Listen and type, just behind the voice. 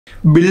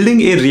Building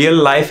a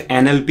real-life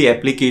NLP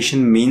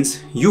application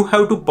means you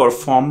have to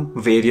perform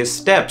various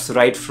steps,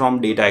 right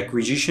from data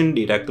acquisition,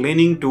 data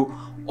cleaning to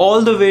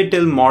all the way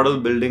till model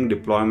building,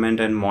 deployment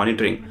and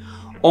monitoring.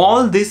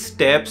 All these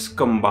steps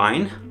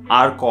combined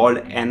are called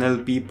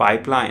NLP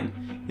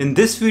pipeline. In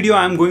this video,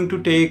 I'm going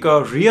to take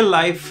a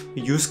real-life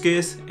use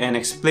case and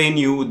explain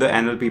you the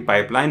NLP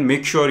pipeline.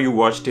 Make sure you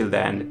watch till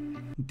the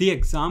end. The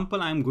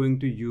example I'm going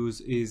to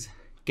use is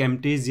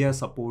Camtasia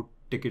support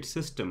ticket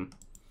system.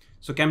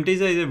 So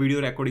Camtasia is a video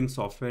recording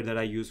software that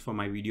I use for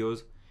my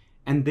videos,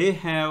 and they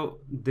have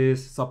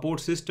this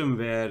support system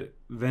where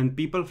when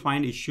people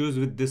find issues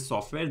with this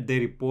software, they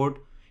report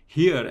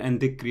here and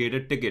they create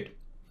a ticket.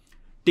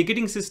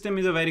 Ticketing system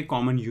is a very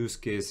common use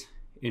case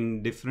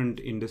in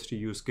different industry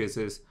use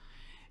cases.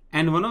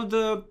 And one of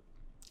the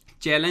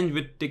challenge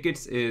with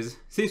tickets is,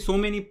 say so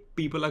many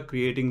people are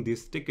creating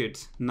these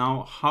tickets.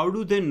 Now, how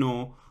do they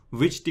know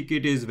which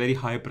ticket is very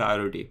high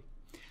priority?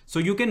 So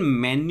you can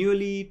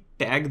manually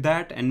tag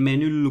that and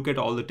manually look at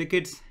all the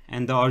tickets,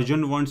 and the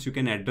urgent ones you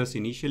can address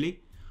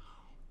initially.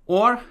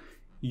 Or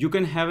you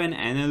can have an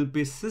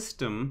NLP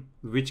system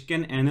which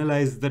can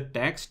analyze the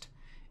text,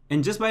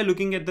 and just by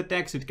looking at the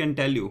text, it can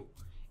tell you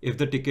if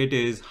the ticket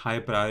is high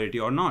priority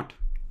or not.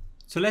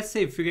 So let's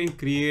say if you can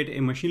create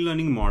a machine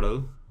learning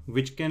model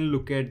which can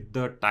look at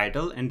the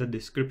title and the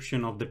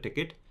description of the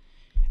ticket,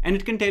 and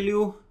it can tell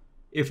you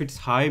if it's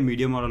high,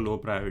 medium or a low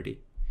priority.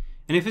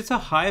 And if it's a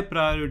high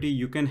priority,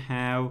 you can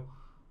have,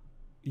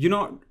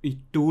 a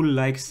tool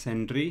like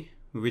Sentry,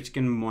 which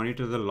can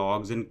monitor the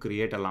logs and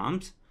create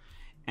alarms.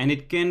 And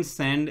it can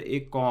send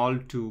a call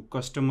to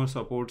customer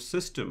support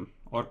system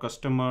or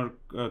customer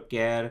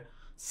care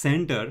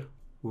center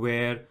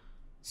where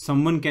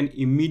someone can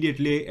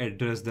immediately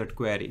address that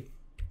query.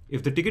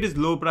 If the ticket is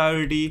low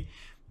priority,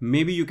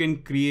 maybe you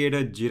can create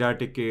a Jira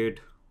ticket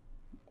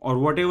or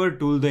whatever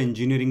tool the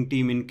engineering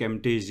team in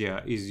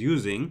Camtasia is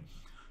using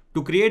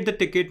to create the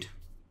ticket,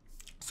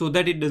 so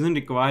that it doesn't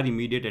require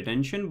immediate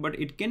attention, but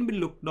it can be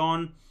looked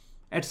on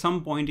at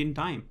some point in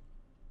time.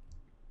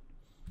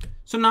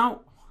 So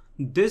now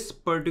this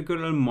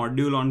particular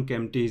module on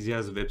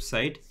Camtasia's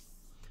website,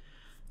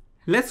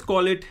 let's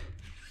call it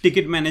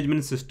ticket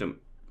management system.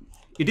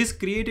 It is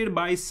created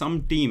by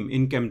some team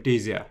in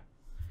Camtasia.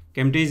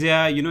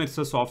 Camtasia, it's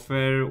a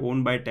software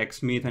owned by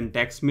TechSmith, and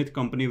TechSmith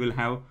company will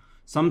have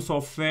some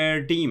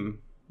software team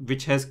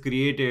which has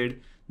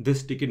created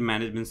this ticket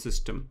management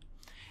system.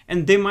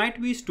 And they might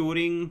be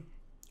storing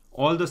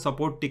all the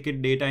support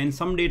ticket data in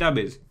some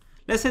database.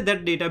 Let's say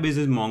that database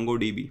is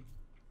MongoDB.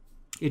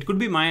 It could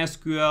be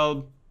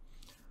MySQL,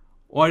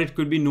 or it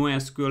could be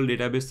NoSQL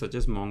database such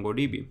as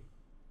MongoDB.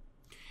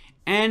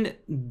 And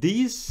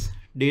these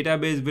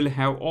database will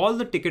have all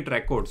the ticket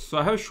records. So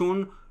I have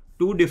shown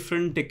two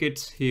different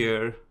tickets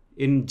here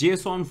in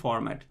JSON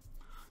format.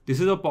 This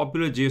is a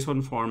popular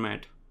JSON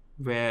format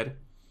where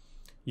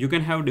you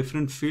can have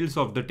different fields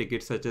of the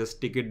ticket, such as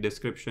ticket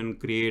description,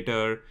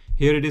 creator.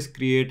 Here it is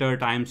creator,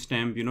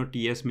 timestamp,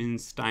 TS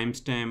means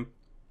timestamp.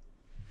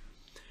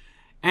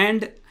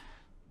 And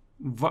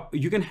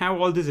you can have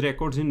all these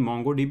records in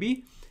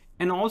MongoDB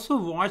and also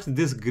watch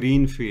this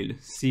green field,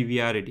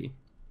 severity.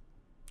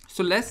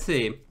 So let's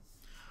say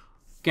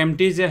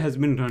Camtasia has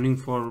been running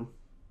for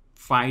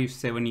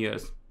 5-7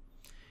 years,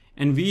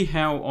 and we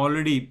have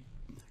already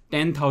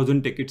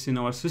 10,000 tickets in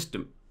our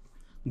system.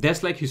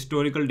 That's like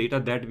historical data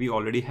that we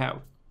already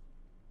have.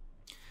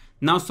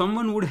 Now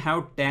someone would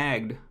have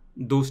tagged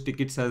those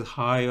tickets as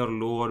high or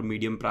low or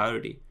medium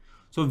priority.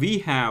 So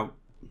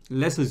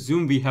let's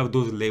assume we have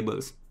those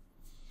labels.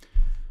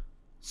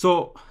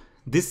 So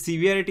this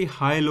severity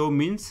high low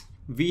means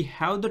we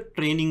have the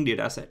training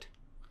data set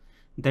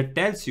that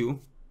tells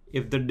you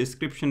if the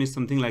description is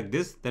something like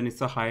this, then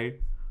it's a high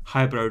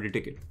priority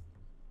ticket.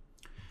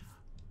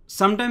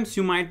 Sometimes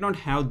you might not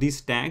have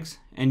these tags,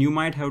 and you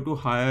might have to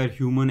hire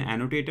human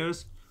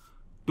annotators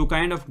to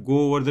kind of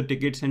go over the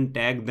tickets and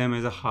tag them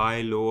as a high,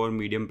 low or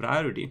medium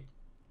priority.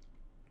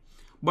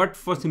 But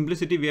for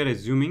simplicity, we are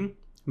assuming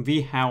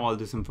we have all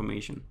this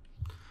information.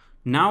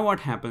 Now what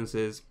happens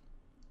is,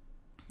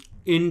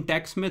 in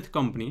TechSmith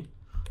company,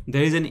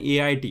 there is an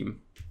AI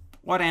team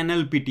or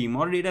NLP team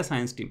or data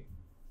science team.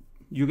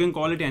 You can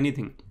call it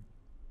anything.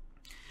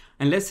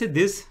 And let's say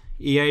this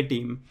AI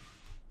team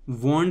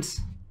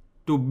wants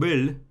to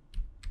build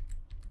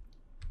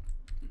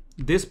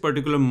this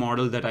particular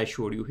model that I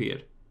showed you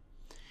here.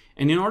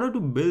 And in order to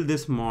build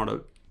this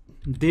model,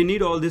 they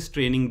need all this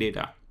training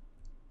data.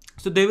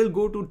 So they will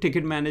go to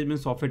ticket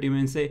management software team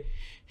and say,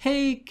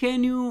 hey,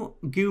 can you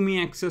give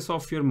me access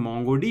of your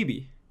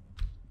MongoDB?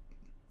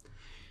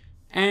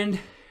 And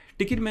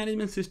ticket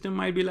management system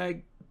might be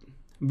like,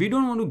 we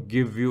don't want to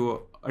give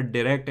you a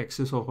direct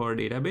access of our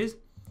database.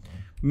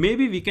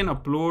 Maybe we can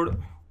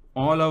upload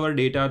all our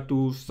data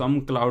to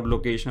some cloud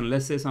location.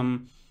 Let's say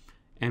some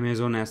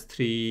Amazon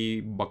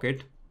S3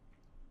 bucket.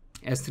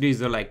 S3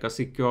 is like a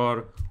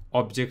secure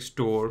object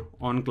store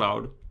on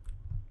cloud.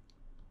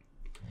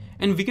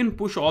 And we can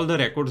push all the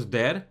records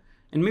there.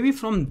 And maybe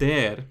from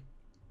there,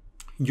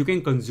 you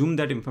can consume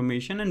that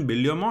information and build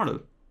your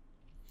model.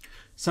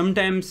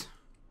 Sometimes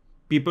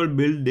people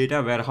build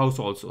data warehouse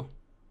also,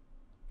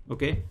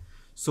 okay,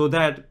 so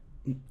that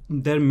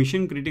their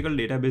mission critical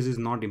database is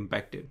not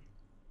impacted.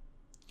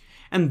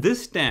 And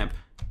this step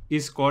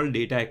is called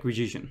data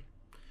acquisition.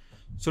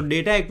 So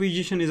data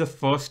acquisition is a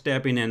first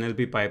step in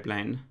NLP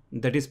pipeline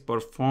that is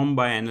performed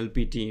by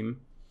NLP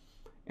team.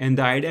 And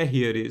the idea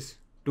here is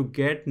to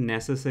get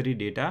necessary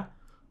data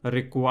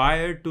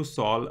required to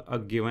solve a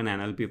given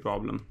NLP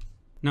problem.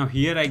 Now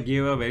here I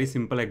gave a very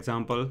simple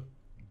example.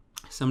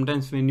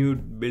 Sometimes when you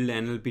build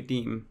an NLP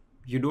team,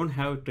 you don't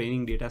have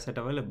training data set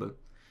available.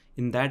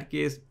 In that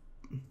case,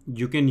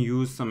 you can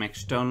use some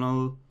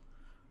external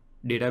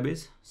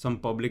database, some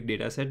public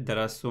data set. There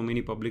are so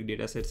many public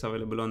data sets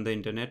available on the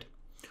internet.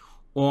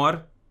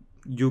 Or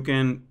you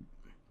can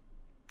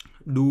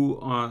do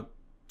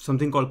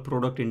something called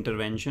product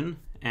intervention,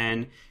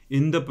 and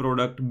in the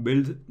product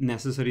build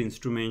necessary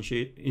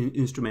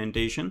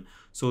instrumentation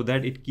so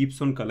that it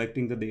keeps on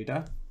collecting the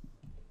data.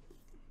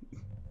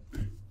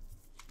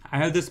 I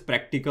have this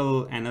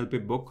practical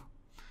NLP book.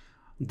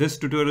 This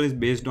tutorial is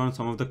based on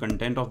some of the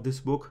content of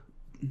this book,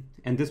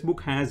 and this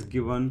book has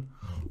given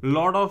a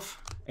lot of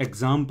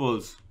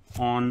examples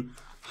on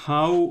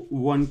how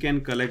one can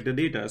collect the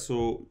data.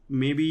 So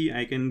maybe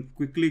I can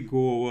quickly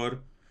go over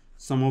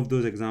some of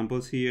those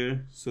examples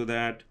here so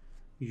that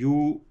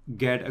you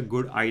get a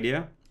good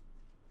idea.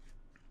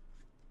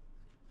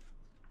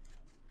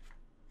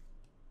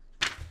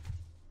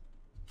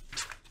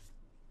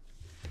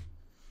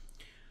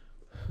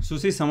 So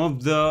see, some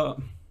of the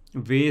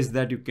ways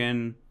that you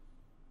can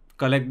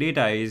collect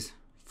data is,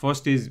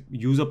 first is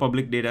use a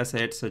public data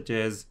set, such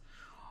as,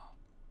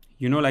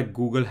 you know, like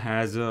Google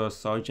has a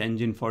search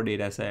engine for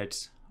data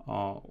sets,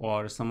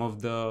 or some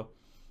of the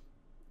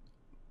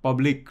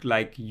public,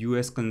 like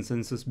US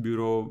Consensus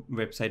Bureau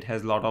website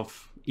has a lot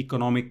of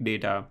economic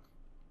data.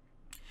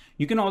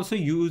 You can also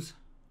use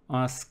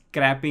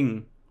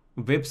scraping,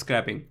 web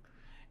scraping,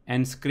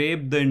 and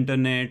scrape the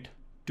internet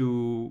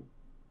to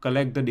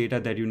collect the data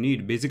that you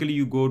need. Basically,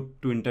 you go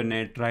to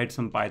internet, write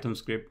some Python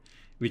script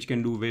which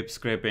can do web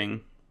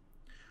scraping.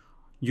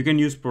 You can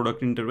use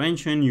product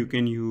intervention. You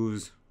can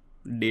use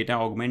data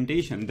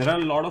augmentation. There are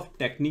a lot of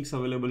techniques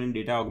available in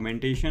data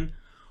augmentation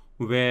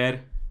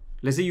where,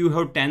 let's say you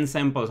have 10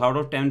 samples. Out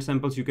of 10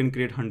 samples, you can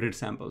create 100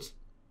 samples.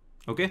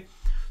 Okay.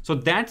 So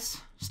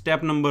that's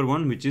step number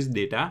one, which is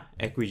data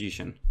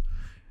acquisition.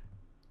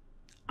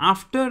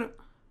 After,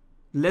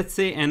 let's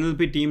say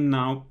NLP team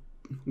now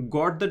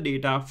got the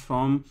data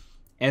from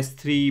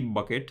S3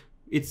 bucket.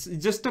 It's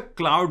just a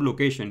cloud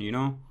location, you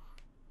know,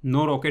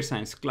 no rocket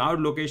science. Cloud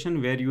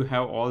location where you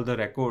have all the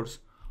records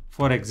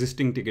for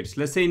existing tickets.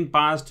 Let's say in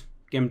past,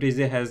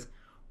 Camtasia has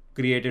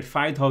created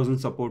 5,000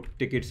 support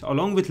tickets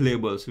along with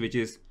labels, which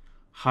is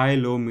high,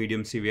 low,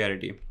 medium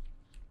severity.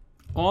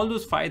 All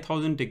those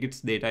 5,000 tickets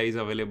data is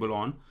available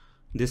on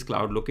this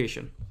cloud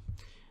location.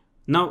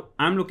 Now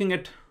I'm looking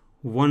at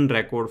one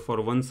record for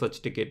one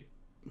such ticket,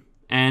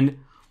 and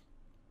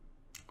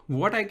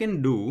what I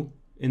can do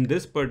in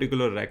this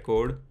particular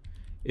record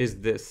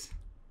is this.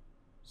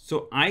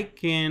 So I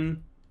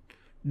can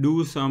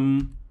do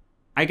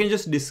I can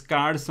just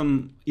discard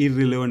some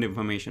irrelevant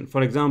information.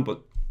 For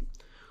example,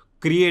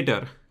 create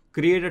a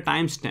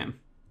timestamp.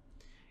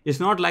 It's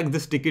not like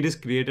this ticket is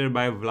created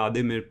by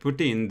Vladimir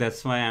Putin.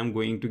 That's why I'm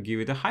going to give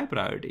it a high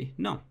priority.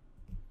 No.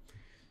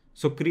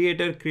 So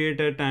creator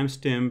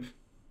timestamp,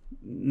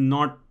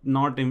 not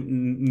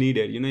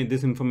needed. You know,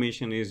 this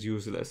information is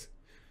useless.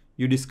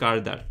 You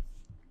discard that.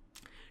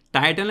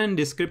 Title and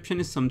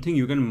description is something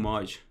you can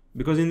merge,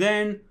 because in the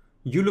end,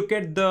 you look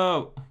at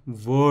the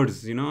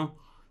words, you know,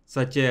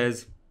 such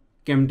as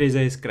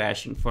Camtasia is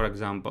crashing, for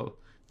example.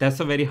 That's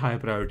a very high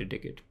priority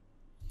ticket.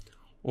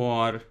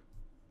 Or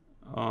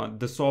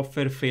the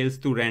software fails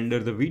to render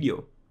the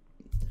video.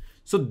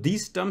 So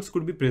these terms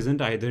could be present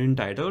either in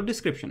title or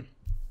description.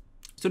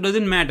 So it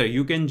doesn't matter.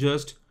 You can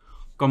just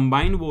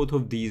combine both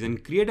of these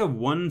and create a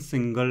one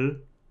single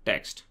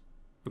text.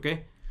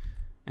 Okay.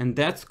 And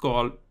that's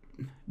called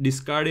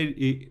discarding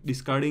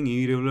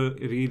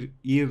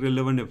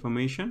irrelevant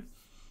information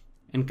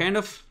and kind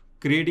of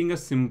creating a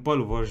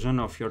simple version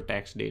of your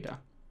text data.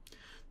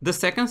 The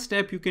second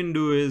step you can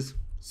do is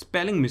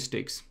spelling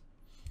mistakes.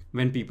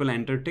 When people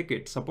enter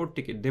ticket, support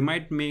ticket, they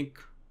might make,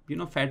 you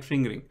know, fat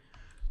fingering.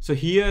 So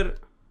here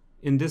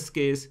in this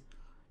case,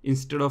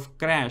 instead of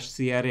crash,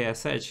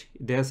 C-R-A-S-H,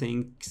 they're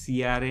saying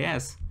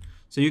C-R-A-S.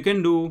 So you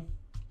can do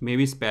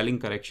maybe spelling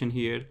correction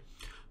here.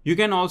 You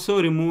can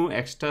also remove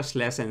extra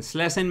slash n.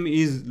 Slash n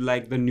is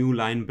like the new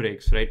line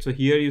breaks, right? So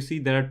here you see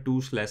there are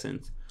two slash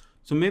n's.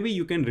 So maybe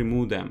you can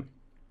remove them.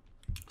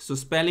 So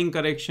spelling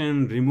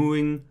correction,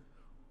 removing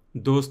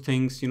those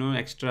things, you know,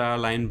 extra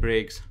line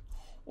breaks.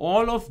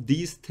 All of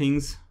these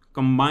things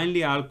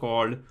combinedly are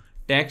called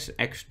text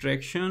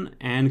extraction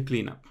and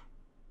cleanup.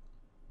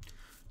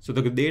 So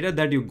the data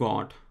that you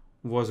got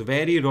was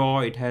very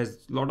raw. It has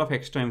a lot of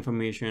extra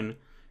information.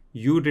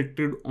 You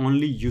retrieved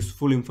only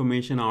useful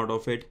information out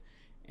of it,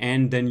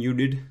 and then you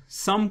did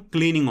some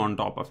cleaning on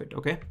top of it.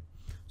 Okay.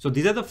 So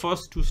these are the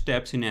first two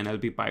steps in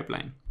NLP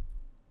pipeline.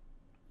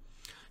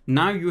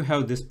 Now you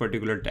have this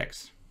particular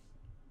text.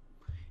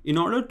 In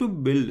order to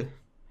build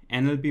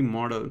NLP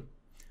model,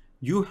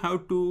 you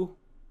have to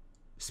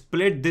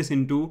split this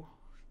into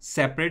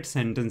separate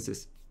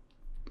sentences.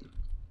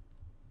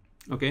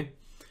 Okay,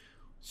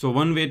 so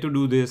one way to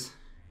do this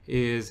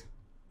is,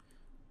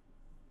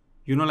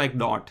 like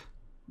dot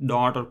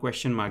or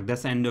question mark,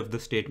 that's the end of the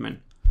statement.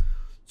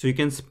 So you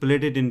can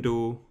split it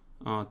into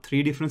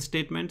 3 different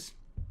statements,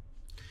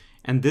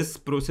 and this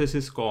process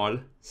is called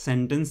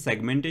sentence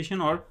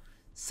segmentation or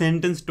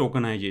sentence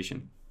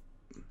tokenization.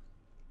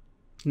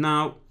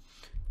 Now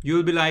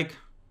you'll be like,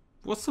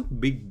 what's the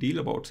big deal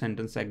about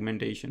sentence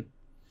segmentation?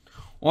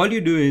 All you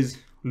do is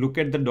look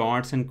at the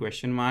dots and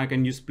question mark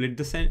and you split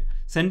the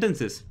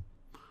sentences.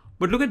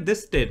 But look at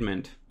this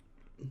statement.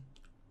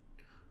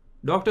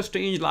 Dr.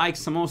 Strange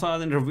likes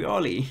samosas and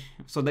ravioli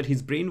so that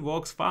his brain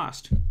works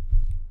fast.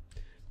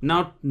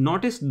 Now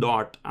notice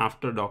dot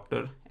after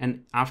doctor,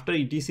 and after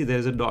etc there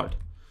is a dot.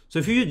 So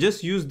if you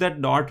just use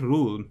that dot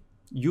rule,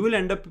 you will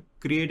end up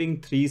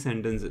creating 3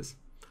 sentences.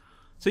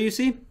 So you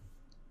see,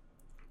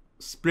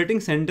 splitting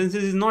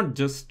sentences is not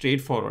just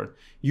straightforward.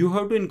 You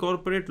have to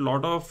incorporate a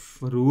lot of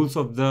rules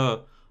of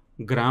the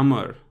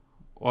grammar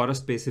or a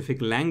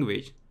specific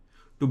language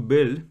to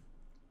build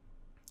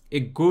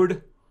a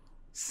good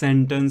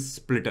sentence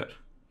splitter,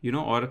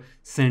 or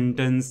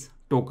sentence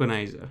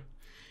tokenizer.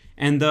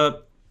 And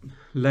the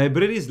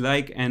libraries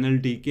like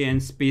NLTK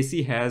and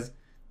Spacey has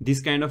this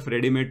kind of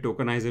ready-made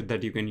tokenizer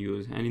that you can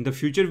use. And in the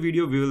future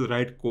video, we will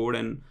write code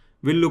and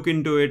we'll look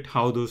into it,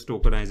 how those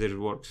tokenizers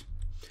works.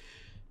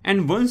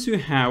 And once you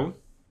have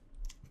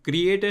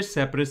created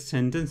separate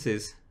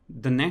sentences,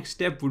 the next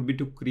step would be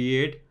to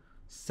create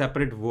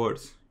separate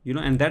words,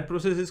 and that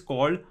process is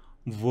called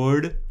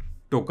word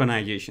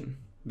tokenization.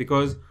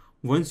 Because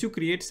once you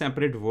create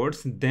separate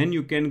words, then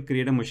you can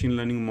create a machine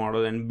learning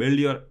model and build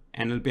your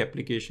NLP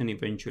application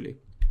eventually.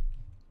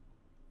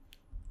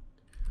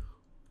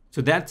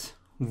 So that's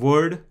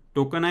word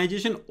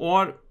tokenization,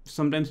 or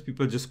sometimes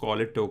people just call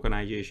it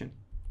tokenization.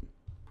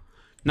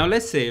 Now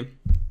let's say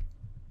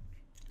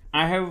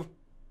I have,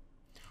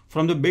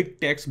 from the big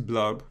text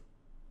blurb,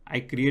 I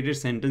created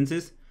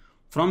sentences.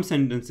 From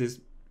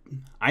sentences,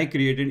 I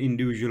created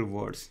individual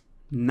words.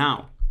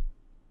 Now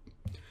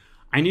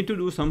I need to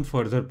do some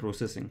further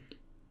processing.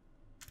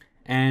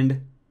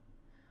 And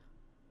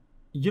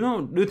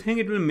do you think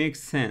it will make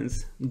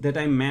sense that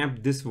I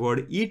map this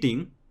word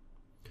eating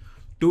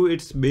to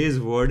its base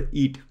word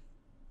eat,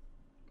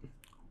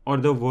 or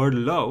the word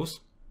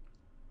loves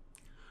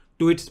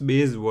to its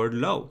base word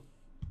love?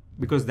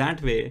 Because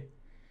that way,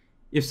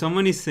 if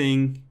someone is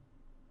saying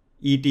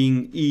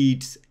eating,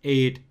 eats,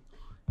 ate,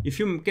 if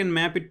you can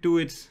map it to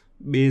its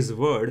base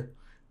word,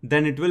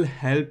 then it will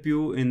help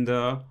you in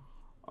the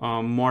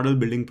model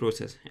building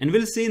process. And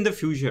we'll see in the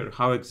future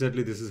how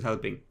exactly this is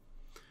helping.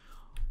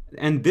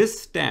 And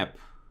this step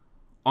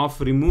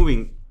of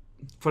removing,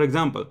 for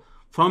example,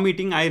 from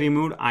eating, I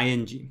removed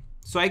ing.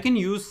 So I can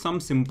use some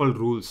simple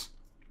rules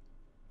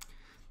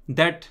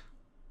that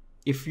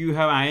if you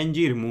have ing,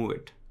 remove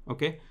it.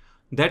 Okay.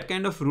 That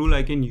kind of rule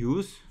I can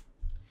use.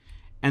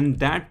 And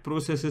that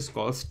process is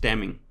called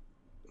stemming.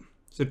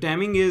 So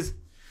stemming is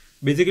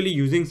basically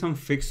using some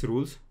fixed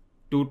rules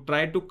to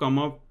try to come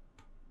up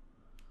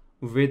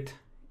with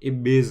a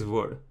base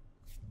word.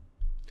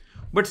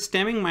 But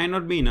stemming might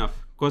not be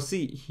enough, because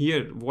see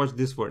here, watch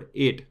this word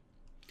ate.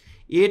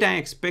 Ate, I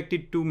expect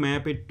it to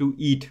map it to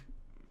eat,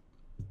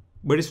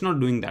 but it's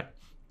not doing that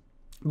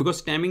because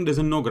stemming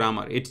doesn't know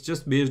grammar. It's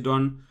just based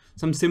on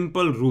some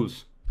simple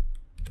rules.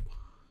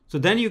 So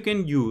then you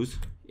can use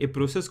a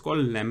process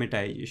called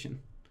lemmatization.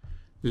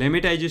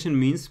 Lemmatization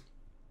means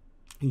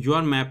you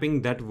are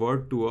mapping that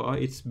word to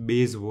its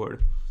base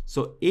word.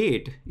 So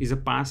ate is a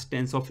past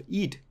tense of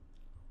eat.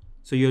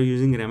 So you're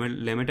using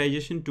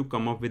lemmatization to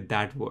come up with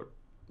that word.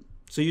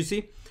 So you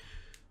see,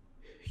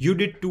 you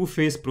did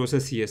 2-phase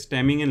process here,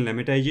 stemming and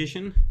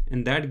lemmatization,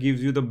 and that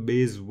gives you the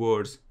base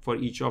words for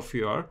each of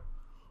your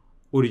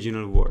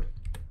original word.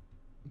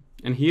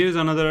 And here's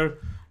another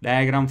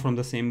diagram from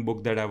the same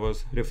book that I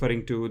was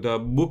referring to. The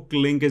book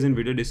link is in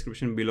video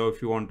description below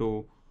if you want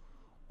to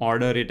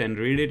order it and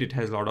read it. It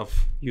has a lot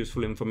of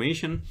useful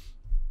information.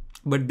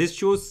 But this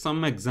shows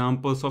some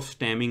examples of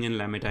stemming and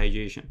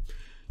lemmatization.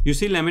 You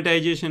see,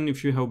 lemmatization,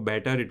 if you have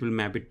better, it will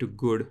map it to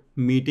good.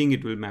 Meeting,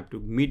 it will map to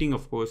meeting.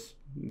 Of course,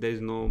 there is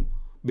no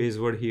base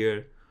word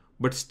here.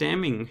 But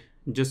stemming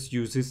just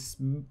uses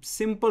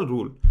simple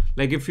rule.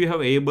 Like if you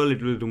have able,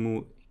 it will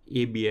remove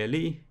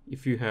able.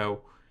 If you have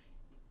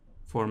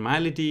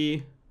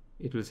formality,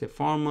 it will say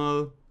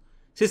formal.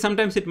 See,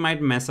 sometimes it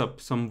might mess up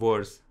some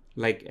words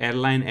like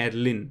airline,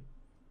 airline,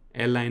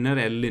 airliner,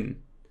 airline.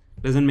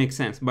 Doesn't make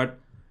sense, but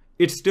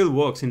it still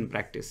works in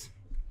practice.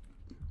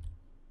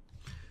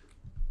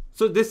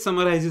 So this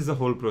summarizes the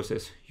whole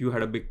process. You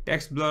had a big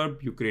text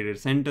blurb, you created a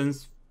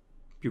sentence,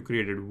 you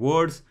created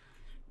words,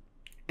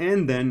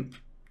 and then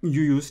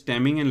you use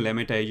stemming and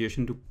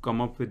lemmatization to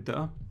come up with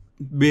the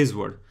base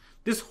word.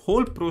 This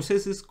whole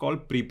process is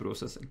called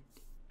pre-processing.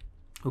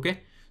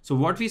 Okay, so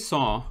what we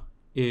saw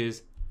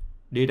is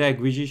data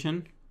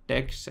acquisition,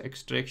 text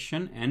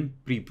extraction, and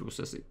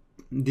pre-processing.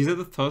 These are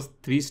the first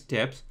 3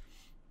 steps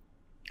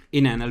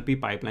in NLP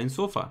pipeline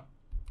so far.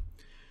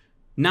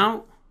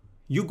 Now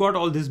you got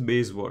all these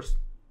base words.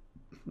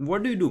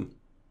 What do?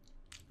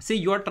 Say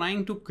you are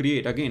trying to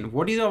create, again,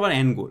 what is our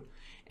end goal?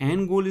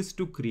 End goal is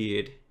to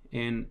create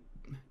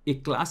a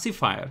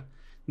classifier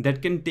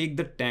that can take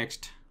the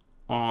text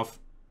of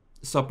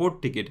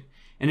support ticket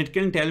and it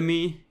can tell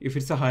me if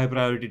it's a high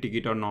priority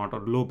ticket or not, or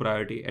low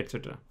priority,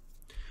 etc.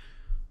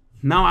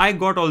 Now I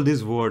got all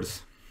these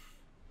words.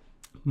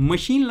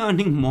 Machine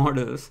learning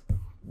models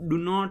do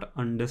not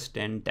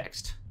understand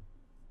text.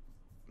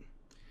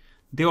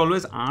 They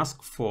always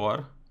ask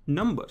for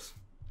numbers.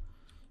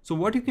 So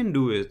what you can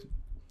do is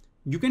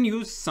you can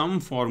use some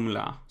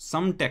formula,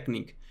 some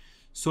technique,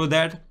 so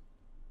that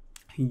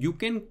you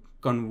can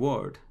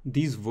convert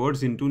these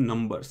words into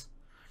numbers.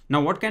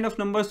 Now what kind of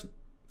numbers?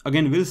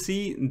 Again, we'll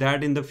see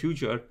that in the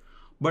future,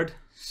 but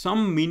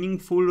some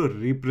meaningful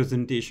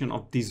representation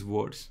of these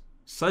words,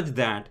 such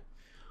that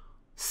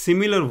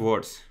similar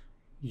words,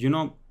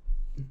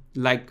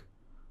 like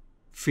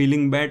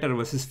feeling better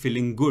versus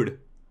feeling good,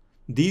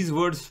 these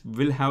words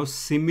will have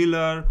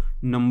similar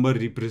number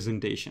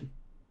representation.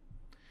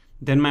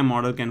 Then my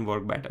model can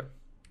work better.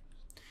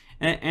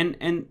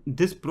 And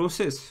this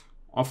process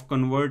of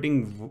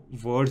converting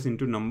words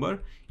into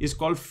number is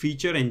called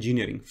feature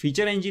engineering.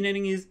 Feature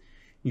engineering is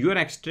you are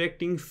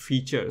extracting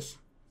features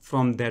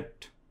from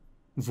that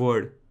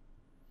word.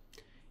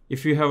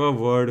 If you have a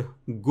word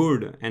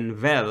good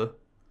and well,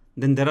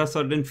 then there are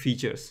certain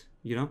features,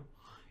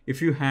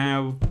 If you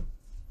have,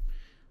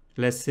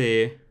 let's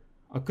say,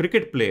 a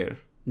cricket player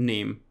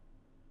name,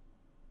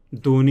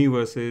 Dhoni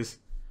versus,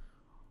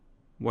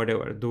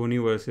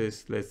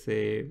 let's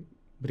say,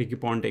 Ricky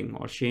Ponting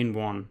or Shane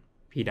Warne.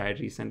 He died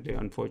recently,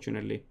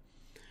 unfortunately.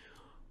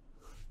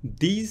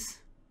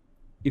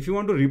 If you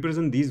want to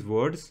represent these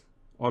words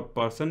or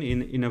person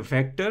in a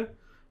vector,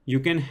 you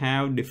can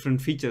have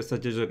different features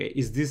such as, okay,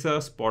 is this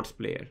a sports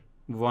player,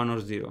 1 or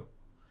 0?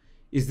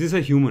 Is this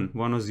a human,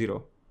 1 or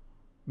 0?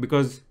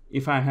 Because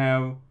if I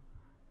have,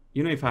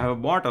 if I have a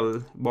bottle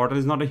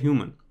is not a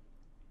human.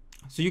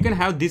 So you can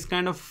have this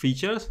kind of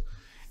features,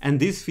 and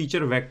this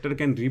feature vector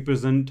can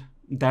represent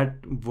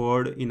that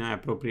word in an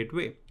appropriate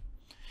way.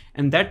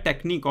 And that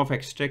technique of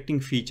extracting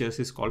features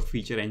is called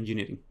feature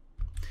engineering.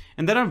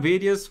 And there are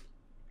various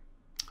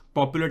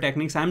popular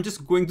techniques. I'm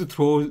just going to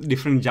throw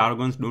different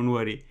jargons, don't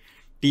worry.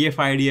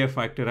 TF-IDF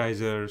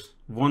factorizers,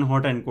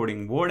 one-hot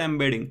encoding, word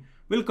embedding.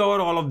 We'll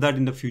cover all of that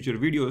in the future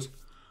videos.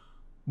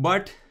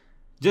 But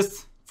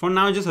just for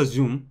now, just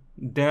assume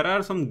there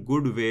are some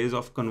good ways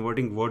of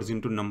converting words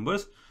into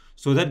numbers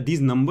so that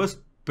these numbers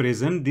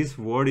present this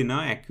word in an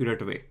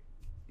accurate way.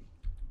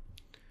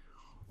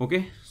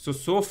 Okay,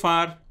 so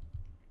far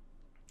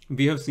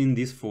we have seen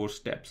these 4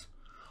 steps.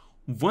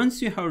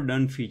 Once you have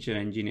done feature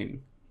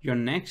engineering, your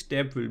next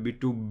step will be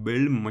to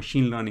build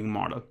machine learning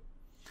model.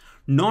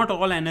 Not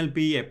all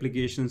NLP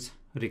applications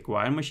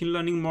require machine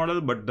learning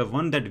model, but the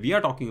one that we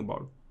are talking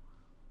about,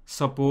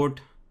 support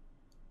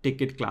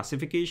ticket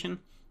classification,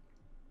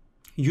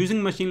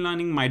 using machine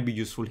learning might be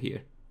useful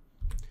here.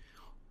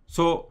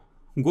 So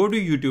go to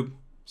YouTube,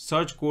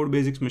 search Code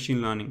Basics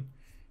Machine Learning.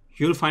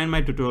 You'll find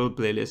my tutorial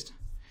playlist.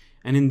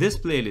 And in this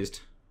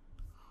playlist,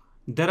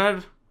 there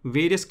are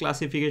various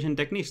classification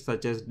techniques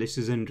such as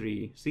decision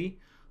tree,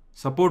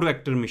 support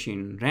vector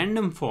machine,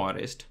 random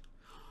forest.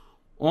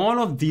 All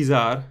of these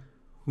are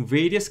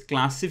various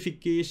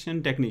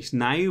classification techniques,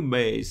 naive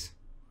Bayes.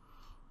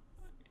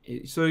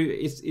 So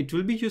it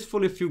will be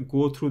useful if you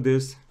go through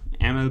this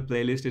ML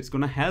playlist. It's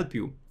going to help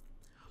you.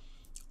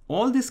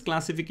 All these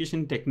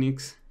classification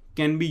techniques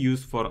can be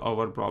used for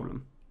our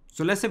problem.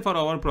 So let's say for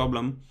our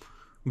problem,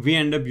 we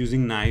end up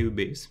using naive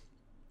Bayes.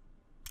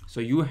 So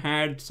you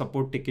had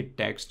support ticket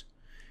text.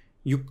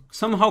 You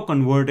somehow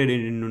converted it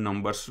into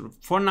numbers.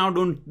 For now,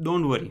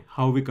 don't worry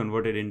how we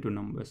converted it into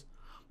numbers.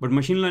 But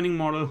machine learning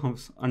model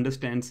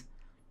understands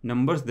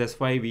numbers. That's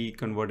why we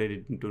converted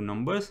it into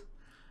numbers.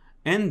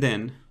 And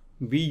then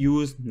we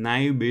use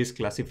naive Bayes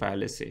classifier,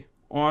 let's say,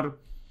 or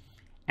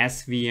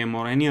SVM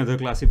or any other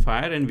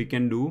classifier, and we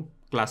can do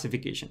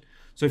classification.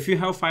 So if you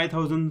have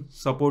 5,000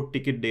 support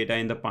ticket data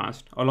in the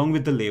past, along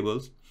with the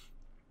labels,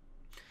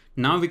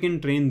 now we can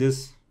train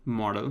this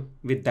model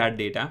with that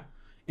data.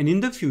 And in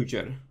the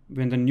future,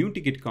 when the new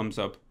ticket comes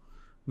up,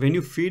 when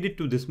you feed it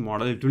to this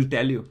model, it will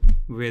tell you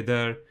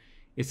whether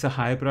it's a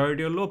high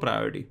priority or low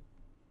priority.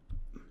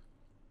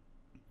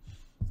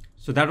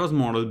 So that was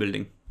model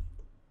building.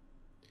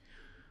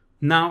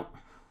 Now,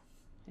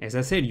 as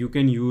I said, you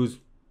can use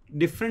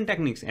different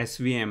techniques,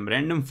 SVM,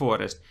 random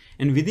forest,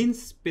 and within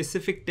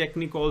specific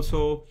technique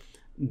also,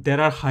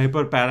 there are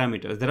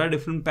hyperparameters. There are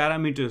different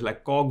parameters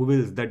like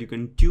cogwheels that you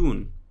can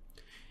tune.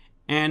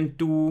 And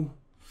to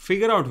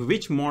figure out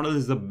which model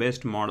is the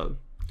best model,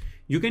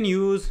 you can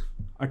use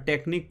a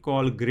technique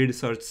called grid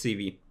search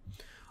CV.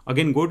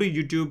 Again, go to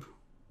YouTube.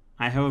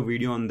 I have a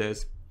video on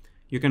this.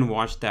 You can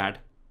watch that.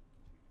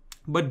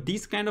 But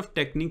these kind of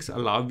techniques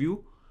allow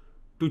you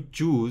to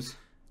choose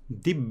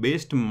the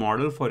best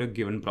model for a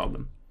given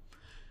problem,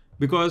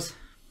 because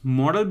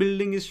model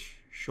building is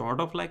sort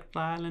of like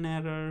trial and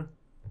error.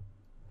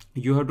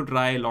 You have to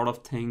try a lot of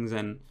things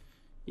and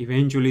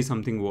eventually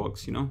something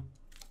works, you know.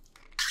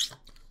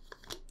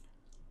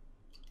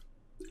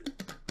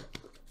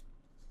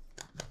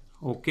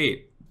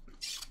 Okay,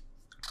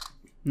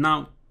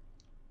 now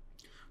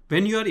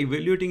when you are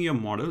evaluating your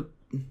model,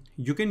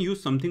 you can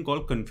use something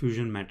called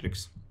confusion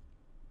matrix.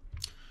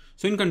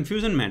 So in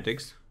confusion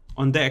matrix,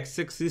 on the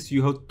x-axis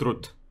you have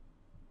truth.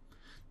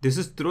 This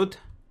is truth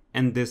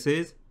and this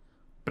is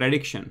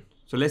prediction.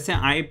 So let's say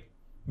I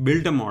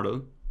built a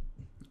model.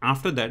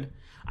 After that,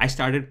 I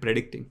started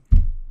predicting.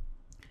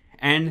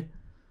 And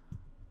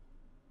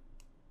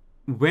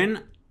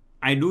when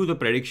I do the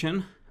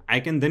prediction, I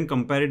can then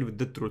compare it with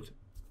the truth.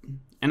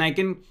 And I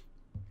can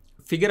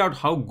figure out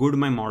how good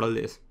my model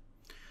is.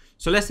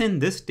 So let's say in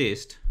this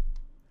test,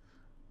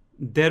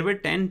 there were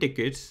 10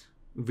 tickets,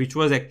 which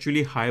was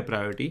actually high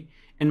priority,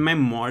 and my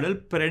model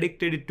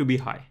predicted it to be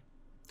high.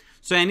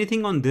 So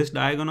anything on this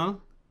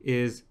diagonal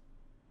is,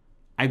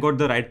 I got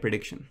the right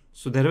prediction.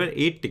 So there were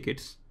 8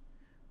 tickets,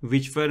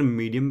 which were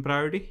medium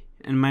priority,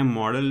 and my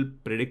model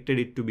predicted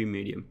it to be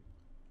medium.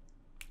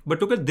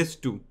 But look at this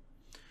too.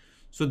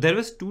 So there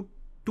was two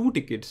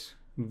tickets,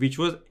 which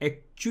was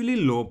actually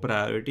low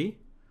priority,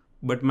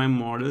 but my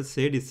model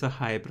said it's a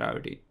high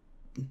priority.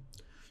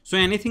 So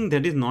anything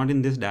that is not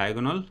in this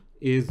diagonal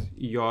is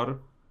your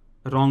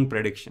wrong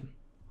prediction.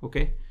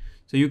 Okay.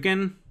 So you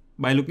can,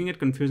 by looking at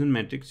confusion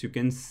matrix, you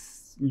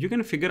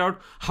can figure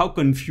out how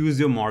confused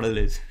your model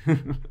is.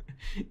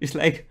 It's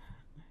like,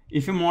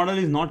 if your model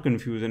is not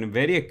confused and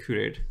very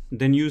accurate,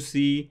 then you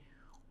see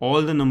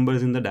all the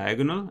numbers in the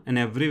diagonal and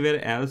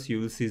everywhere else you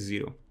will see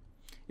 0.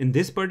 In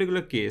this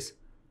particular case,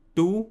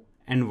 2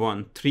 and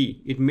 1,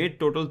 3, it made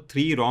total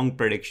 3 wrong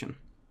prediction.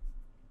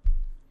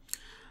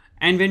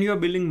 And when you are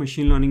building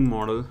machine learning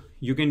model,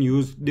 you can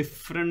use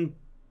different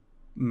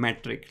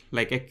metric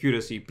like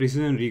accuracy,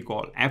 precision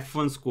recall,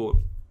 F1 score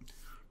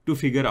to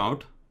figure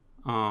out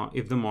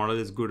if the model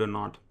is good or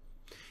not.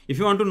 If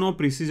you want to know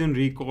precision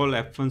recall,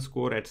 F1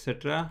 score,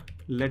 etc.,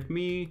 let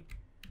me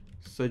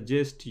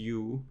suggest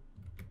you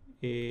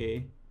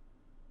a.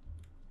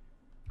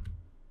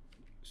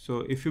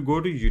 So if you go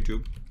to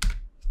YouTube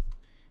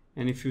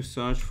and if you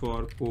search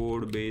for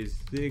code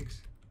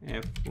basics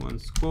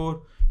F1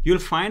 score, you'll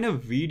find a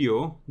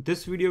video.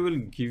 This video will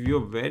give you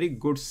a very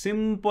good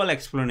simple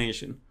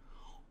explanation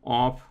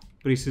of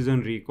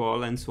precision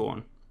recall and so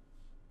on.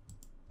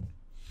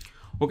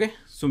 Okay,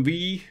 so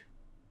we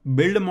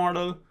build a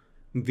model,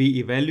 we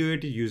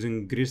evaluate it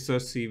using grid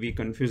search CV,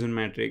 confusion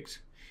matrix,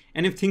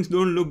 and if things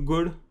don't look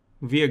good,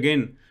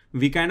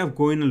 we kind of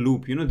go in a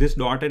loop. You know, this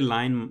dotted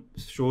line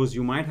shows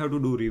you might have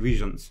to do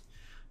revisions.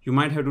 You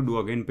might have to do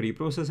again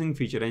pre-processing,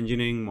 feature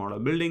engineering, model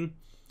building.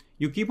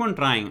 You keep on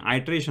trying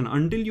iteration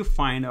until you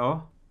find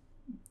a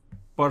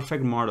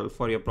perfect model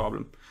for your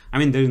problem. I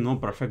mean, there is no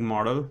perfect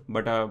model,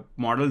 but a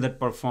model that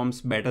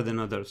performs better than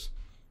others.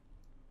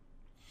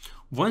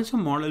 Once a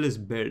model is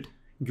built,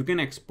 you can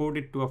export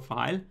it to a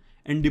file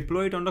and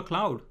deploy it on the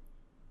cloud.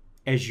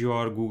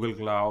 Azure, Google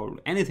Cloud,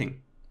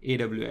 anything,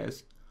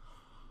 AWS.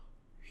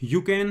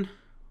 You can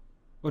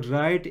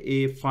write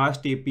a fast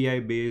API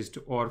based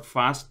or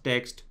fast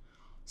text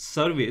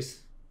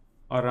service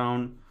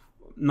around,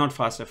 not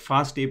fast, a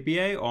fast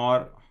API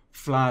or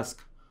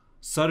Flask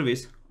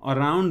service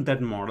around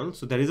that model.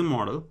 So there is a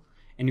model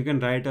and you can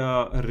write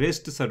a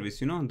REST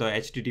service, you know, the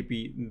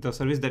HTTP, the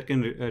service that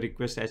can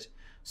request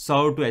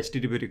serve to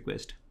HTTP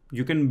request.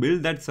 You can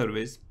build that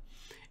service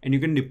and you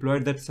can deploy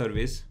that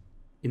service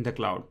in the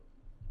cloud.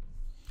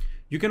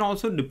 You can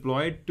also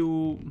deploy it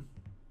to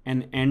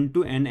an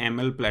end-to-end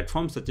ML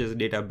platform such as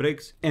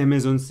Databricks,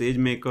 Amazon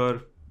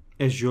SageMaker,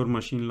 Azure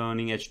Machine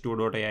Learning,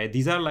 H2.ai.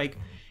 These are like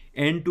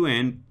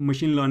end-to-end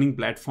machine learning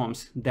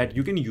platforms that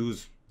you can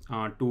use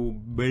to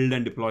build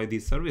and deploy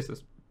these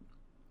services.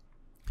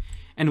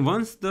 And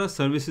once the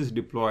service is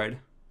deployed,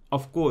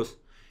 of course,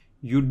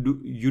 you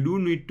do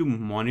need to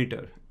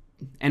monitor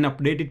and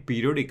update it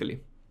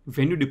periodically.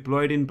 When you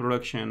deploy it in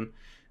production,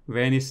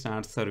 when it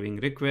starts serving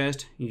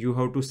requests, you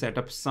have to set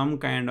up some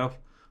kind of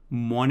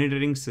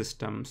monitoring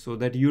system so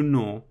that you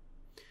know,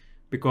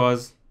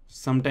 because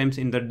sometimes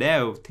in the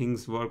dev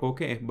things work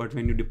okay, but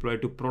when you deploy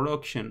to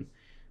production,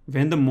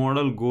 when the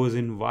model goes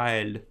in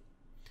wild,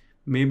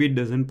 maybe it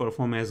doesn't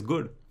perform as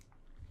good.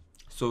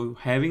 So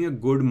having a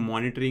good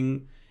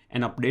monitoring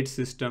and update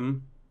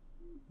system,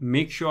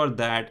 make sure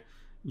that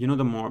you know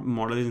the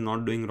model is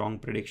not doing wrong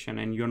prediction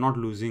and you're not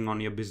losing on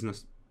your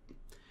business.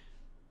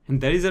 And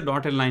there is a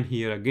dotted line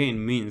here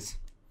again, means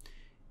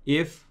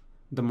if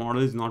the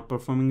model is not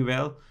performing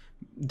well,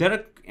 there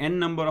are n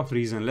number of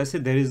reasons. Let's say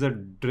there is a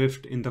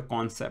drift in the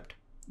concept.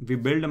 We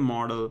build a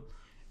model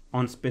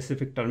on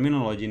specific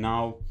terminology.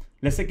 Now,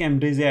 let's say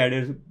Cambridge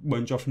added a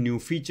bunch of new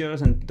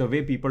features and the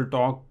way people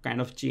talk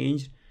kind of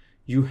changed.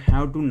 You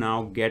have to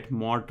now get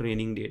more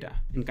training data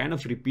and kind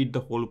of repeat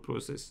the whole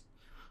process,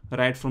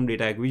 right from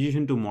data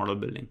acquisition to model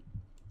building.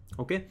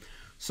 Okay,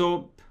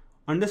 so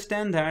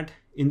Understand that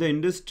in the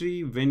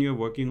industry, when you're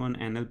working on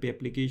NLP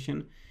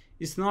application,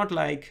 it's not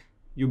like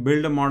you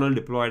build a model,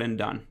 deployed and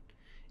done.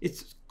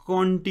 It's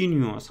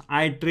continuous,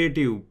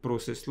 iterative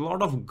process, a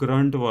lot of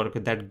grunt work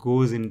that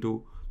goes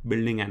into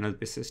building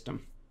NLP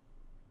system.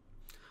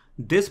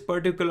 This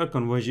particular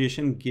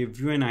conversation gave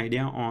you an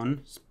idea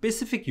on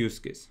specific use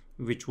case,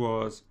 which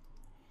was,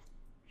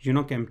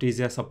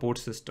 Camtasia support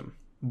system.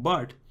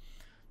 But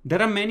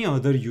there are many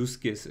other use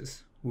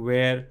cases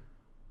where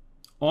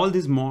all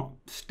these more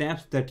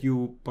steps that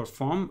you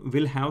perform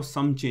will have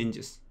some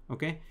changes.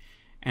 Okay.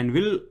 And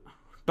we'll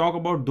talk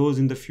about those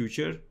in the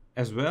future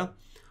as well.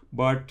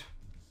 But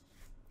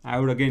I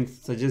would again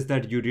suggest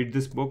that you read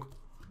this book.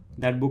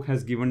 That book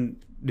has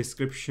given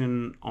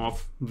description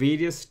of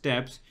various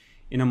steps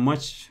in a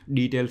much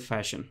detailed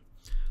fashion.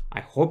 I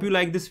hope you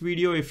like this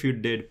video. If you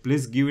did,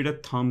 please give it a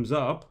thumbs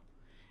up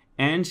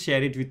and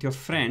share it with your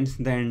friends.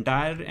 The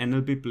entire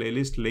NLP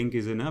playlist link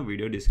is in a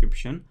video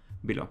description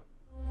below.